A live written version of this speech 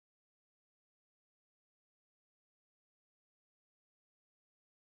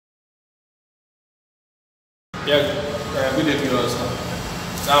Yeah, good evening also.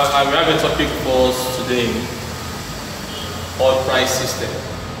 Now we have a topic for us today called price system,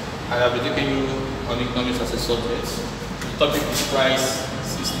 and I'll be taking you on economics as a subject. The topic is price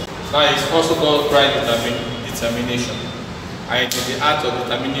system. Now it's also called price determination, and it is the art of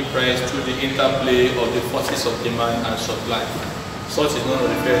determining price through the interplay of the forces of demand and supply. Such is not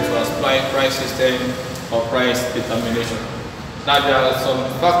referred to as price system or price determination. Now there are some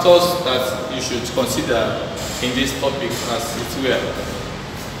factors that you should consider in this topic as it were.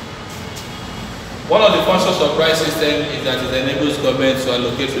 One of the functions of price system is that it enables government to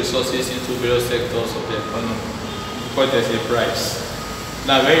allocate resources into various sectors of the economy because there's a price.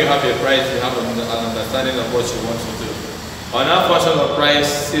 Now when you have a price, you have an understanding of what you want to do. Another function of price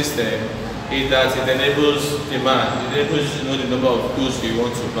system is that it enables demand. It enables you to know the number of goods you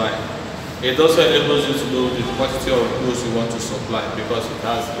want to buy. It also enables you to know the quantity of goods you want to supply because it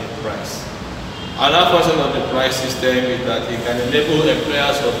has a price. Another function of the price system is that it can enable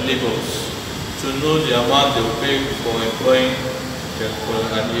employers of laborers to know the amount they will pay for employing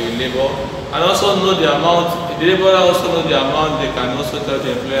the labor, and also know the amount, the laborer also know the amount they can also tell the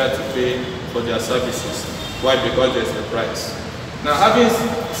employer to pay for their services. Why? Because there's a price. Now, having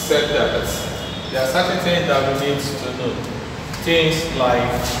said that, there are certain things that we need to know. Things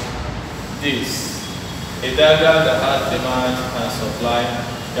like this: a diagram that has demand and supply.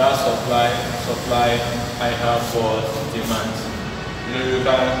 You have supply, I have for demand. You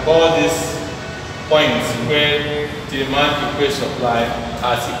can call this point where demand equals supply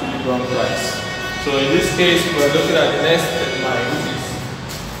as equilibrium price. So in this case, we are looking at the next line, which is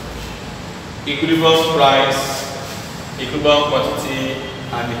equilibrium price, equilibrium quantity,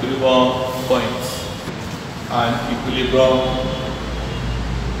 and equilibrium point, and equilibrium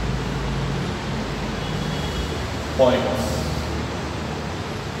point.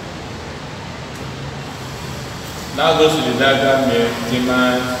 Now goes to the diagram here: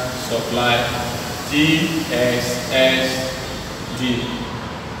 demand, supply, D, S, D.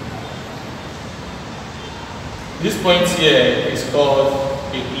 This point here is called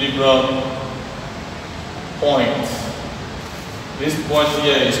equilibrium point. This point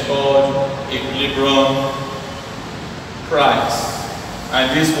here is called equilibrium price.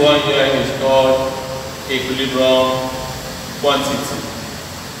 And this one here is called equilibrium quantity.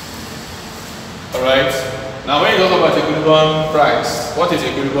 Alright? Now when you talk about equilibrium price, what is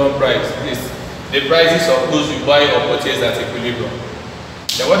equilibrium price? It's the prices of goods you buy or purchase at equilibrium.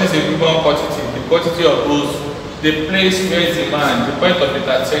 Then what is equilibrium quantity? The quantity of goods, the place where demand, the point of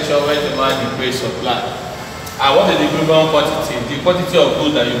intersection where demand equals supply. And what is the equilibrium quantity? The quantity of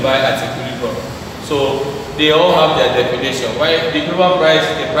goods that you buy at equilibrium. So they all have their definition. Why the equilibrium price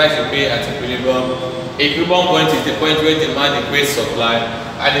is the price you pay at equilibrium. Equilibrium point is the point where demand equals supply.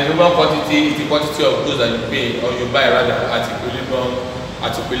 And the equilibrium quantity is the quantity of goods that you pay or you buy rather at equilibrium.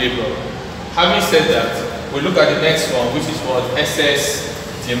 Having said that, we look at the next one, which is what? Excess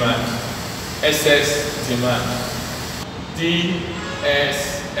demand. Excess demand. D,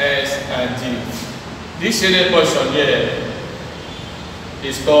 S, and D. This shaded portion here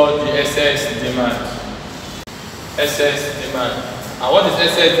is called the excess demand. Excess demand. And what is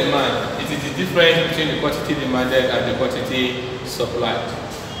excess demand? It is the difference between the quantity demanded and the quantity supplied.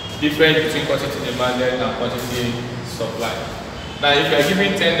 Difference between quantity demanded and quantity supplied. Now, if you are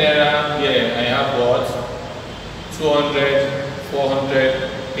given 10 naira here, I have what? 200, 400,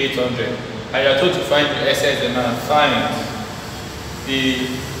 800. And you are told to find the excess demand. Find the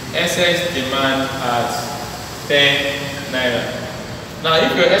excess demand at 10 naira. Now,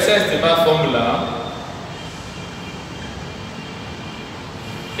 if your excess demand formula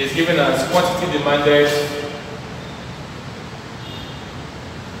is given as quantity demanded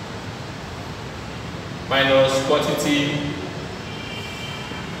minus quantity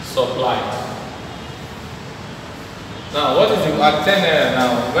supplied. Now, what is the at 10 naira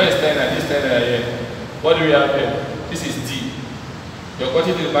now? Where is 10 naira? This 10 naira here. What do we have here? This is D. Your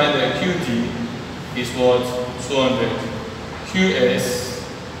quantity demanded QD is what? 200. QS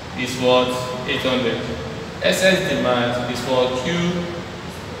is what? 800. SS demand is what?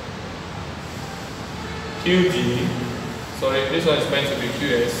 QD. Sorry, this one is meant to be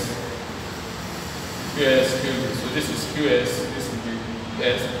QS. QD. So this is QS, this is the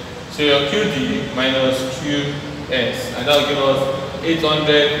S. So your QD minus QS, and that will give us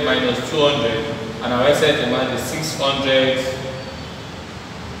 800 minus 200, and our excess demand is 600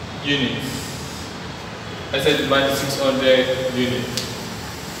 units. Excess demand is 600 units.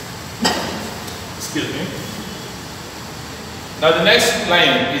 Excuse me. Now the next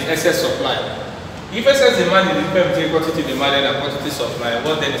line is excess supply. If excess demand is the difference between quantity demanded and quantity supply,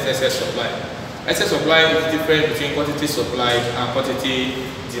 what then is excess supply? Excess supply is different between quantity supplied and quantity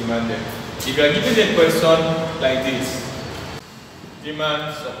demanded. If you are given a question like this,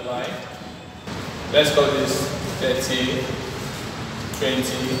 demand supply, let's call this 30, 20,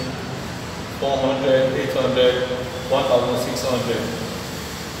 400, 800, 1,600.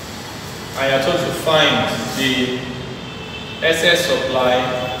 And you are told to find the excess supply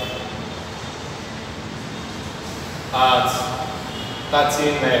at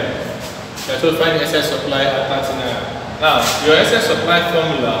 13 naira. You are told to find the excess supply at 13 naira. Now, your excess supply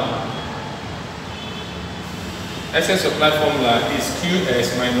formula is QS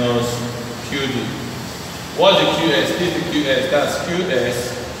minus QD. What's the QS? This is the QS. That's QS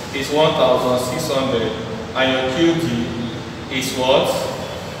is 1,600 and your QD is what?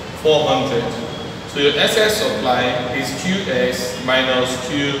 400. So your excess supply is QS minus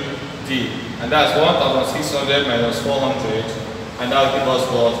QD, and that's 1,600 minus 400, and that will give us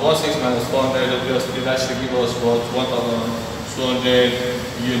what? 16 minus 400, obviously that should give us what? 1,200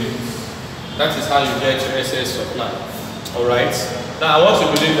 units. That is how you get your excess supply. Alright? Now I want to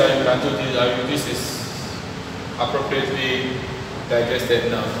believe that you can do this, this is appropriately digested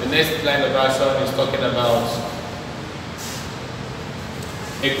now. The next line of action is talking about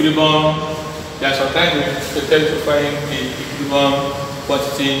equilibrium. There are sometimes we tend to find the equilibrium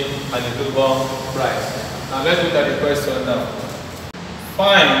quantity and equilibrium price. Now let's look at the question now.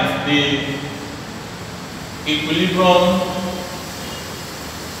 Find the equilibrium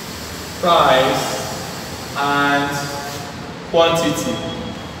price and quantity.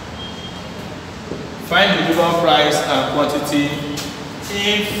 Find the equilibrium price and quantity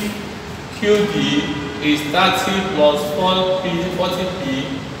if QD is 30 plus 40p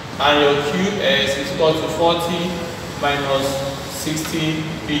and your QS is equal to 40 minus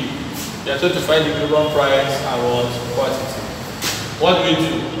 60p. You are told to find the equilibrium price and what? Quantity. What do we do?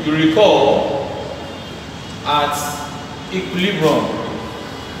 You recall at equilibrium,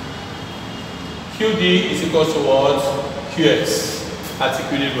 QD is equal to what? QS at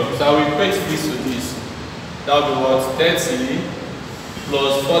equilibrium. So I will equate this to this. That will be what? 30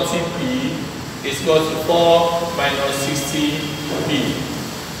 plus 40p is equal to 4 minus 60p.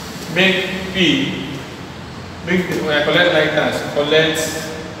 Make P, when I collect like that, collect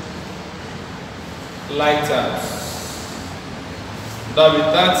like that. That will be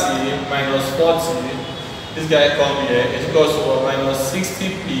 30 minus 40. This guy come here, it's equal to minus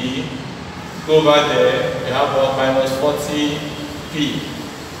 60p. Go over there, you have what? Minus 40p.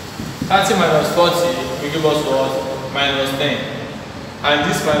 30 minus 40 will give us what? Minus 10. And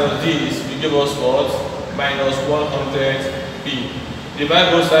this minus this will give us what? Minus 100p.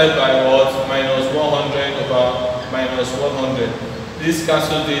 Divide both sides by what? Minus 100 over minus 100. This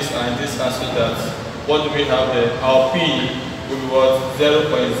cancels this and this cancels that. What do we have there? Our P will be what?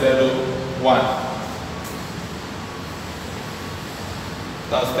 0.01.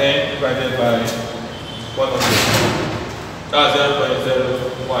 That's 10 divided by 100. That's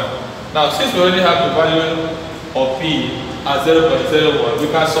 0.01. Now, since we already have the value of P at 0.01, we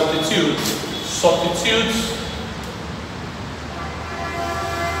can substitute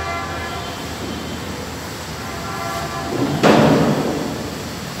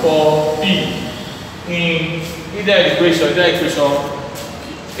for P in either the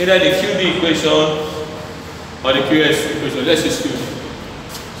QD equation or the QS equation. Let's use QD.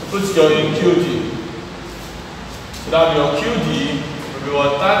 So put your in QD. So that your QD will be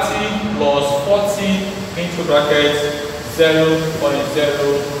what? 30 plus 40 into bracket 0.01.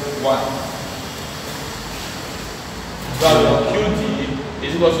 So that your QD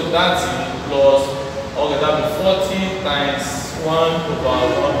is equal to 30 plus, okay, that will be 40 times 1 over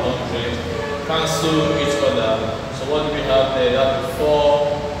 100, cancel each other. So what do we have there? That is 4,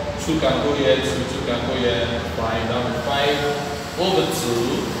 2 can go here, 2 can go here, 5. That is 5 over 2,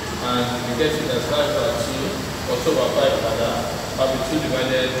 and we get it as 5 over 2, or 2 over 5 like that. That will be 2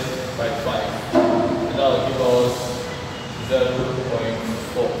 divided by 5. And that will give us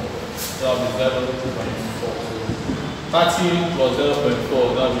 0.4. So that will be 0.4. So 30 plus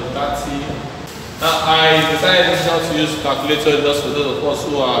 0.4, that will be 30. Now, I decided not to use calculator just for those of us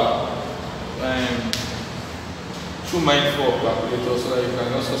who are too mindful of calculator, so that you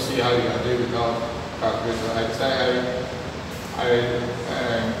can also see how you can do it without calculator. I decided I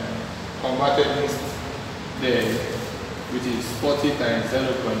converted this there, which is 40 times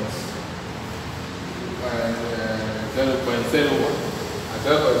 0.01. And 0.01 is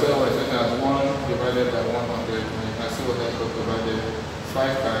as 1 divided by 100. And you can see what I got divided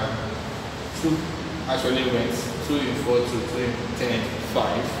 5 times. 2 actually went 2 in 4, 2, 3 in 10,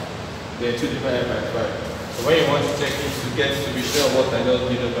 5. Then 2 divided by 5. So when you want to check it to get to be sure what I just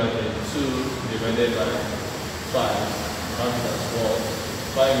did over here, 2 divided by 5, have it as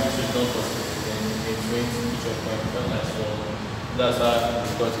 4. 5 into 2 is not possible. Then in 20 each of 5 as 4. That's how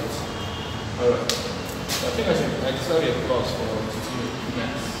you got it. Alright. So I think I decided a plus for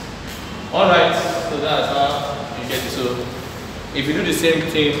minutes. Alright, so that's how you get it. So if you do the same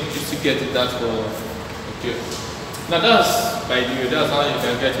thing, you still get it that for okay. Now that's by the way, that's how you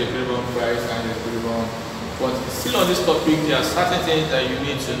can get a equilibrium price and equilibrium quantity. Still on this topic, there are certain things that you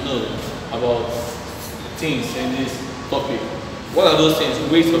need to know about things in this topic. What are those things?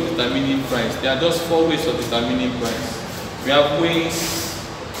 Ways of determining price. There are just 4 ways of determining price. We have ways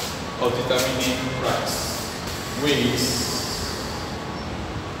of determining price. Ways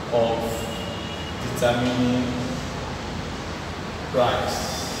of determining price.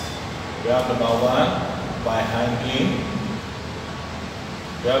 We have number 1 by handling.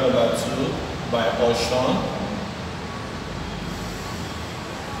 We have number 2 by auction.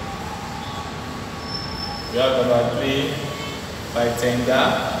 We have number 3 by tender.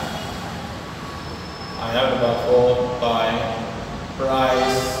 I have number 4 by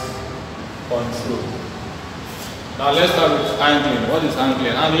price control. Now let's start with handling. What is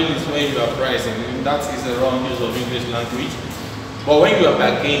handling? Handling is when you are pricing. That is the wrong use of English language. But when you are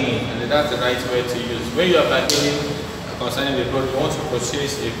bargaining, and that's the right word to use. When you are bargaining concerning the product, you want to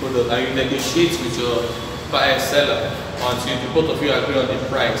purchase a product and you negotiate with your buyer seller until the both of you agree on the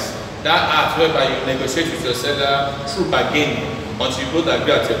price. That act whereby you negotiate with your seller through bargaining until you both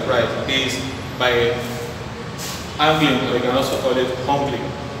agree at a price is by angling, or you can also call it hungling.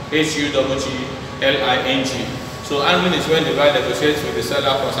 H-U-G-G-L-I-N-G. So angling is when the buyer negotiates with the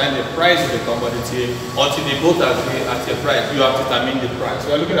seller concerning the price of the commodity until they both agree at a price. You have determined the price.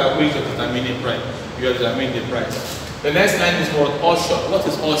 We are looking at ways of determining price. You have determined the price. The next line is what? Auction. What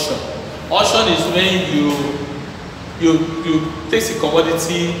is auction? Auction is when you take the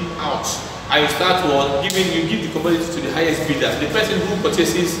commodity out and you start give the commodity to the highest bidder. The person who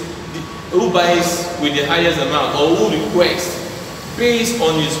purchases, who buys with the highest amount, or who requests based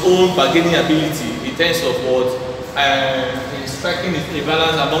on his own bargaining ability in terms of what striking a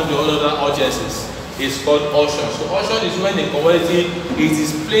balance among the other audiences is called auction. So auction is when the commodity is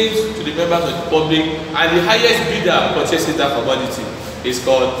displayed to the members of the public and the highest bidder purchases that commodity is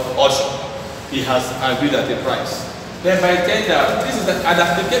called auction. He has agreed at a price. Then by tender, this is an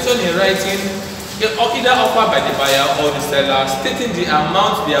application in writing either offered by the buyer or the seller stating the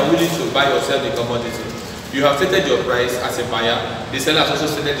amount they are willing to buy or sell the commodity. You have stated your price as a buyer, the seller has also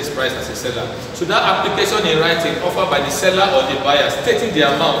stated his price as a seller. So that application in writing offered by the seller or the buyer stating the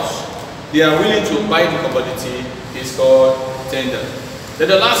amount they are willing to buy the commodity is called tender. Then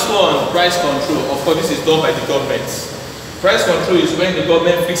the last one, price control. Of course, this is done by the government. Price control is when the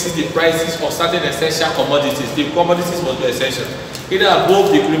government fixes the prices of certain essential commodities. The commodities must be essential, either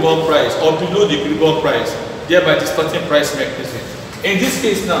above the equilibrium price or below the equilibrium price, thereby distorting price mechanism. In this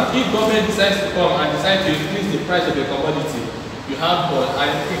case now, if government decides to come and decide to increase the price of the commodity, you have one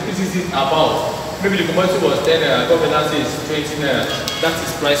and increases it about, maybe the commodity was 10 naira, government says 20 naira, that is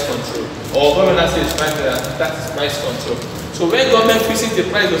price control. Or government says 5 naira, that is price control. So when government fixes the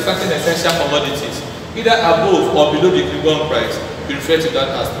price of certain essential commodities, either above or below the equilibrium price, we refer to that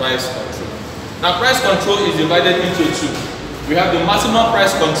as price control. Now price control is divided into 2. We have the maximum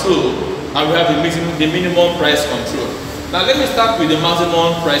price control and we have the minimum price control. Now let me start with the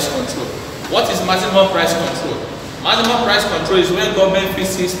maximum price control. What is maximum price control? Maximum price control is when government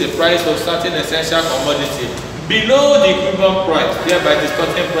fixes the price of certain essential commodity below the equilibrium price, thereby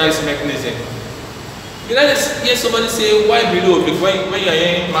distorting price mechanism. You know, hear somebody say, why below? Because when you are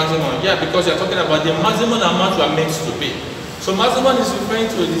hearing maximum, yeah, because you are talking about the maximum amount you are meant to pay. So maximum is referring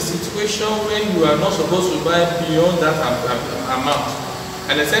to the situation when you are not supposed to buy beyond that amount.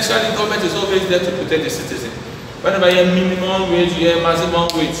 And essentially, government is always there to protect the citizen. Whenever you hear minimum wage, you hear maximum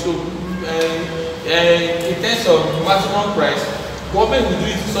wage. So, in terms of maximum price, government will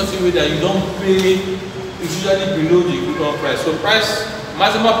do it in such a way that you don't pay usually below the equilibrium price. So,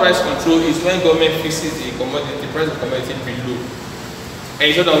 maximum price control is when government fixes the commodity, the price of commodity below. And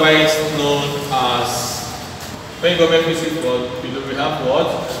it's otherwise known as, when government fixes below, we have what?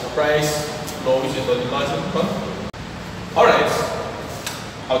 Price law, which is called the maximum. Alright,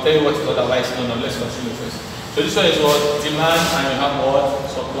 I'll tell you what is otherwise known. Now let's continue first. So this one is what? Demand, and you have what?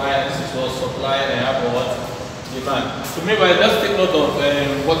 Supply, and this is what? Supply, and you have what? Demand. So maybe I just take note of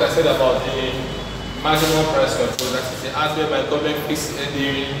what I said about the maximum price control. That is the act whereby government fixes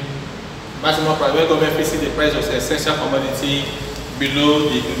the maximum price, where government fixes the price of the essential commodity below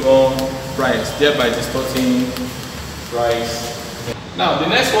the equilibrium price, thereby distorting price. Now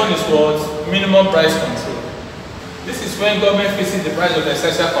the next one is what? Minimum price control. This is when government fixes the price of the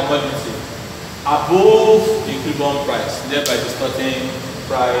essential commodity above the equilibrium price, thereby distorting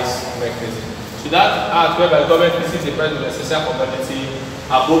price mechanism. So that act whereby government fixes the price of the essential commodity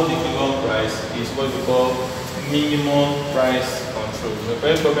above the equilibrium price is what we call minimum price control. So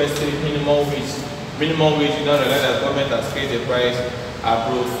when government says minimum wage, you don't realize that government has fixed the price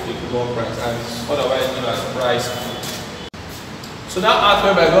above the equilibrium price, and it's otherwise known as price floor. So that act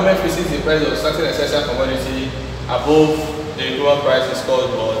whereby government fixes the price of certain essential commodity above the equilibrium price is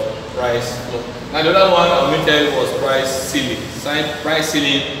called what? Price floor. Now the other one I omitted was price ceiling. Price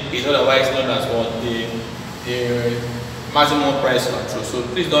ceiling is otherwise known as what? The maximum price control. So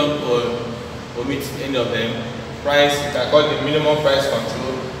please don't omit any of them. Price, you can call the minimum price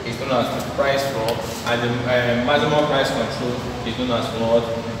control is known as the price floor, and the maximum price control is known as what?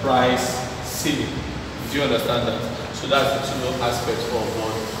 Price ceiling. Do you understand that? So that's the two aspects of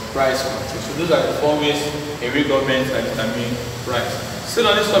what? Price control. So those are the four ways in which government can determine price. Still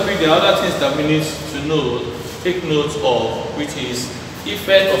on this topic, there are other things that we need to know, take note of, which is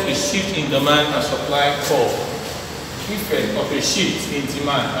effect of a shift in demand and supply curve. Effect of a shift in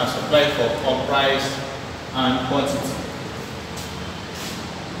demand and supply curve on price and quantity.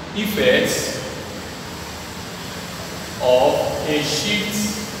 Effects of a shift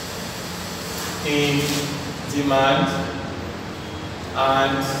in demand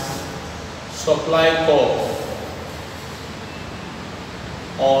and supply curve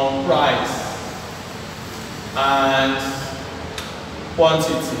on price and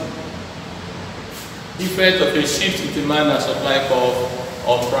quantity. Effect of a shift in demand and supply curve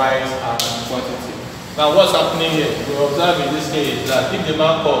on price and quantity. Now what's happening here? We observe in this case that if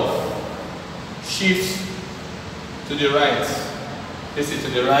demand curve shifts to the right, this is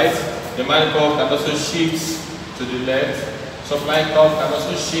to the right, demand curve can also shift to the left, supply curve can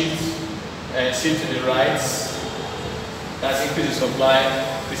also shift to the right. That's increase in supply.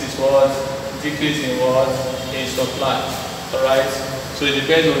 This is what? Decrease in what? In supply. Alright? So it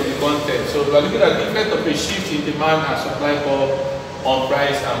depends on the content. So we are looking at the effect of a shift in demand and supply curve on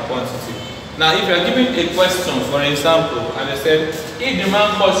price and quantity. Now if you are given a question, for example, and they said, if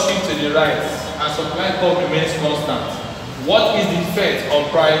demand curve shifts to the right and supply curve remains constant, what is the effect on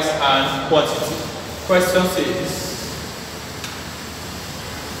price and quantity? Question says,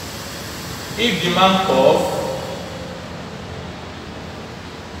 if demand curve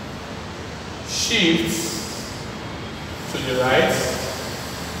shifts to the right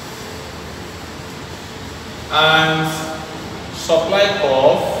and supply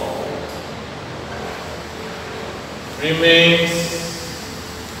curve remains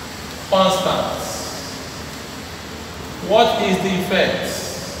constant, what is the effect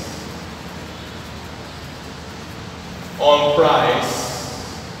on price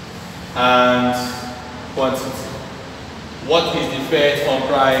and quantity? What is the effect on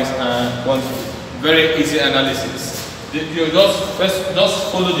price and quantity? Very easy analysis. You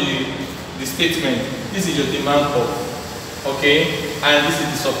just follow the statement. This is your demand curve, okay, and this is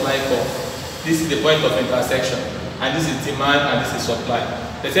the supply curve. This is the point of intersection, and this is demand and this is supply.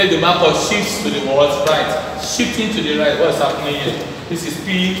 They say demand curve shifts to the right, shifting to the right. What's happening here? This is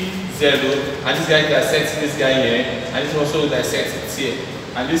P0, and this guy dissects this guy here, and this also dissects it here,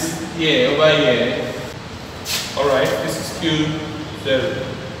 and this here over here. All right, this is Q0.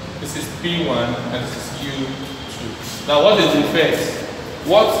 This is P1 and this is Q2. Now what is the effect?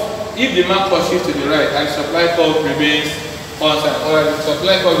 What if demand curve shifts to the right and supply curve remains constant? Or the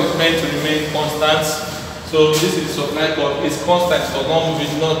supply curve is meant to remain constant. So this is the supply curve, it's constant, so not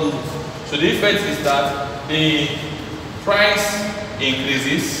moving, not move. So the effect is that the price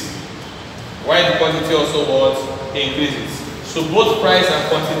increases while the quantity also what? Increases. So both price and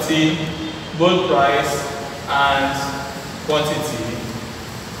quantity, both price and quantity,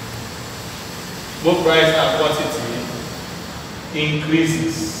 both price and quantity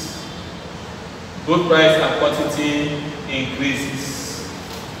increases. Both price and quantity increases.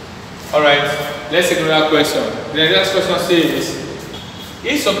 Alright, let's take another question. The next question says,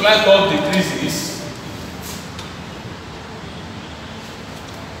 if supply curve decreases,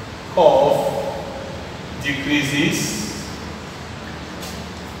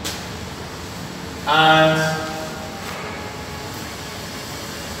 and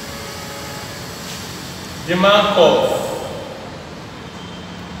demand curve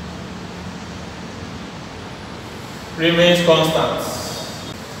remains constant,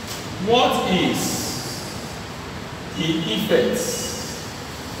 what is the effect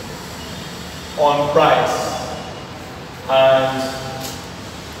on price and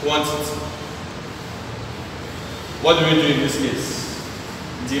quantity? What do we do in this case?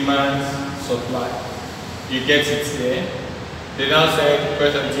 Demand, supply. You get it here. They now said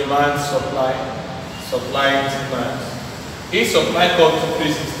question demand, supply, demand. If supply curve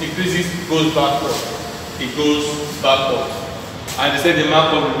decreases, it goes backward. It goes backward. And they said the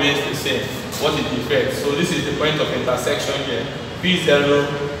markup remains the same. What is the effect? So this is the point of intersection here. P0,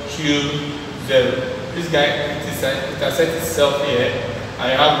 Q0. This guy intersects itself here.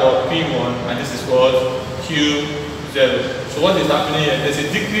 I have got P1 and this is called Q0. So what is happening here? There's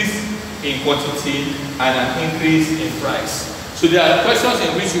a decrease in quantity and an increase in price. So there are questions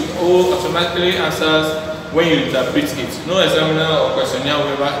in which you automatically answers when you interpret it. No examiner or questionnaire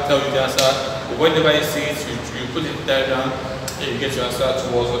will ever tell you the answer, but whenever you see it, you put it down and you get your answer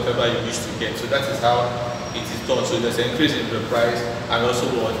towards whatever you wish to get. So that is how it is done. So there's an increase in the price and also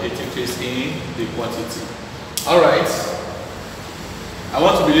what a decrease in the quantity. Alright. I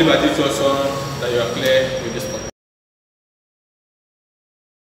want to believe at this junction that you are clear with this point.